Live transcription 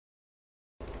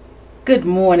Good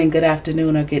morning, good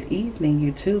afternoon, or good evening,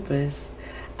 YouTubers.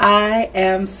 I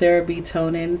am Sarah B.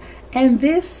 Tonin, and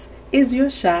this is your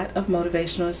shot of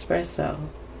Motivational Espresso.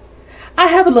 I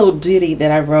have a little ditty that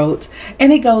I wrote,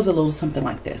 and it goes a little something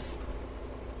like this.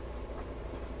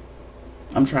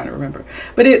 I'm trying to remember,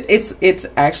 but it's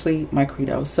actually my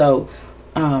credo.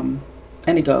 And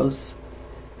it goes,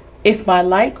 if my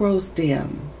light grows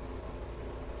dim,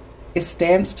 it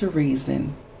stands to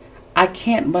reason I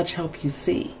can't much help you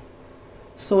see.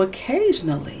 So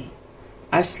occasionally,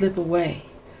 I slip away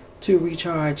to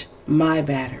recharge my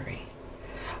battery.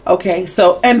 Okay,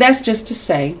 and that's just to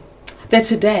say that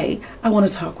today I want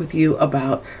to talk with you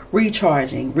about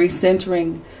recharging,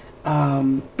 recentering,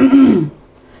 and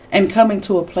coming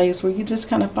to a place where you just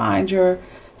kind of find your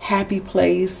happy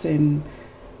place and,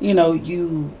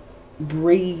 you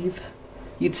breathe,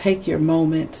 you take your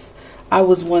moments. I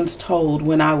was once told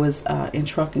when I was in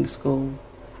trucking school.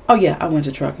 Oh yeah, I went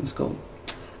to trucking school.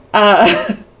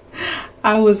 I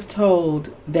was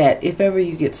told that if ever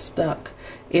you get stuck,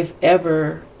 if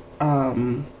ever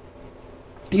you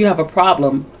have a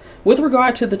problem with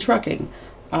regard to the trucking,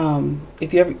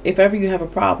 if ever you have a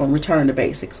problem, return to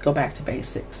basics, go back to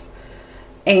basics.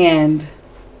 And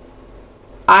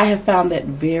I have found that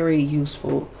very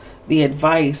useful, the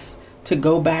advice to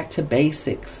go back to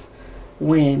basics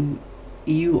when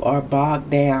you are bogged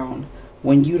down,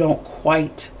 when you don't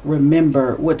quite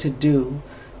remember what to do,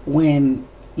 when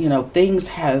things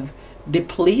have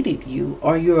depleted you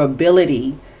or your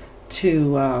ability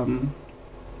to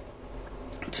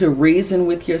reason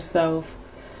with yourself,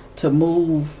 to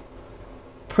move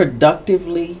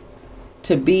productively,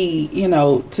 to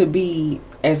be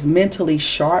as mentally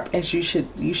sharp as you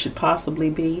should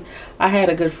possibly be. I had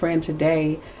a good friend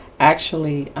today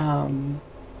actually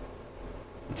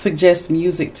suggest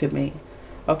music to me.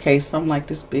 Okay, so I'm like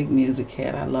this big music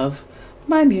head. I love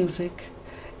my music.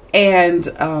 And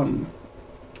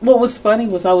what was funny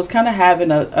was I was kind of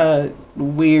having a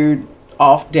weird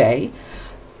off day.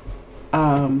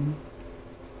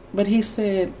 But he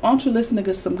said, why don't you listen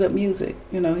to some good music?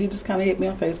 He just kind of hit me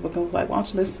on Facebook and was like, why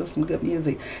don't you listen to some good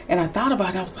music? And I thought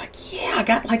about it. I was like, yeah, I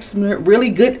got like some really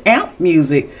good amp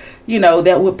music,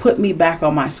 that would put me back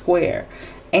on my square.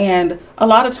 And a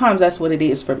lot of times that's what it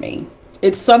is for me.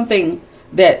 It's something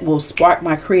that will spark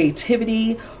my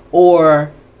creativity,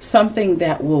 or something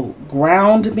that will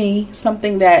ground me,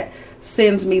 something that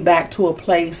sends me back to a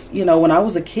place. When I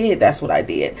was a kid, that's what I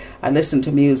did. I listened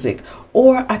to music,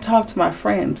 or I talked to my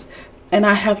friends, and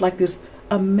I have like this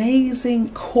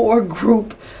amazing core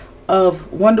group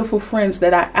of wonderful friends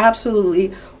that I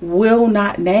absolutely will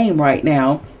not name right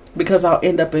now because I'll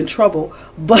end up in trouble.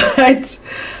 But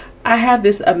I have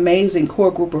this amazing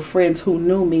core group of friends who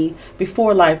knew me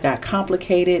before life got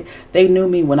complicated. They knew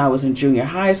me when I was in junior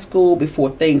high school,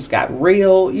 before things got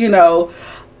real,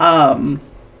 and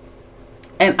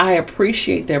I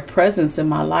appreciate their presence in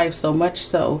my life so much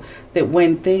so that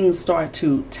when things start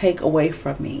to take away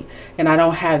from me and I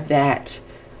don't have that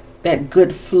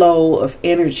good flow of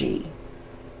energy,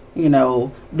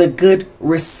 the good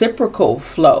reciprocal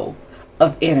flow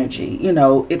of energy,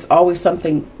 it's always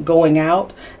something going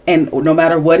out, and no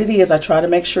matter what it is, I try to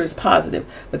make sure it's positive,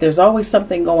 but there's always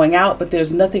something going out, but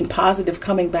there's nothing positive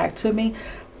coming back to me.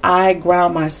 I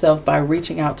ground myself by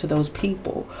reaching out to those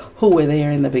people who were there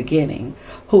in the beginning,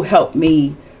 who helped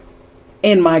me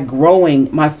in my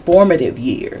formative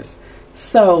years.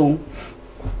 So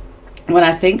when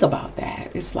I think about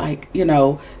that, it's like,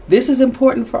 this is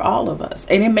important for all of us.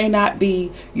 And it may not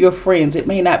be your friends. It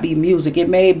may not be music. It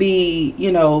may be,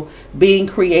 being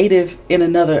creative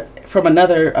from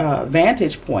another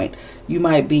vantage point. You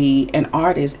might be an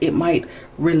artist. It might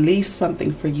release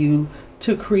something for you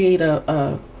to create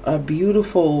a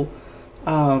beautiful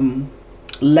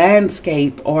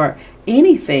landscape, or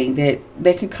anything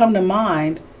that can come to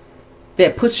mind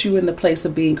that puts you in the place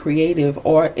of being creative.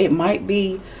 Or it might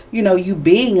be, you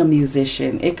being a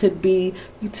musician. It could be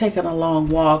you taking a long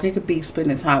walk. It could be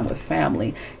spending time with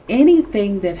family.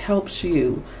 Anything that helps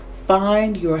you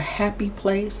find your happy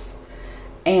place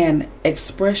and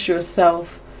express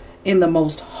yourself in the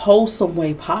most wholesome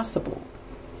way possible.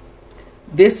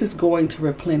 This is going to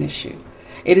replenish you.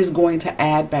 It is going to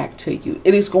add back to you.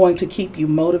 It is going to keep you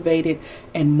motivated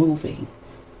and moving,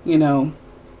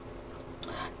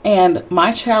 And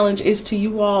my challenge is to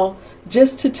you all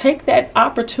just to take that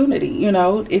opportunity,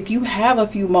 if you have a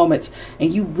few moments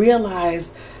and you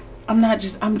realize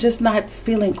I'm just not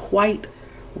feeling quite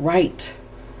right,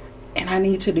 and I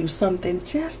need to do something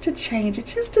just to change it,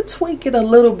 just to tweak it a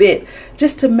little bit,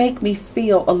 just to make me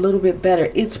feel a little bit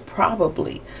better. It's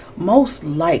probably most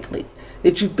likely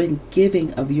that you've been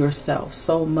giving of yourself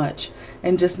so much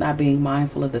and just not being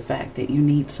mindful of the fact that you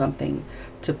need something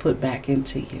to put back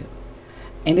into you.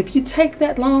 And if you take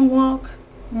that long walk,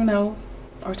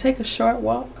 or take a short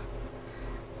walk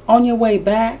on your way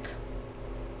back,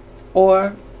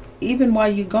 or even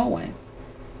while you're going,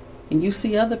 and you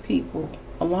see other people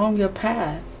along your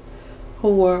path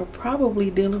who are probably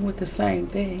dealing with the same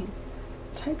thing,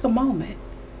 take a moment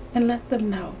and let them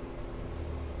know.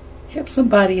 Help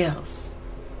somebody else.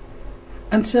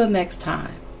 Until next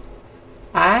time,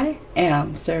 I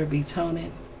am Sarah B.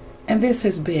 Tonin, and this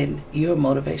has been your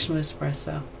Motivational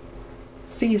Espresso.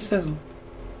 See you soon.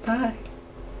 Bye.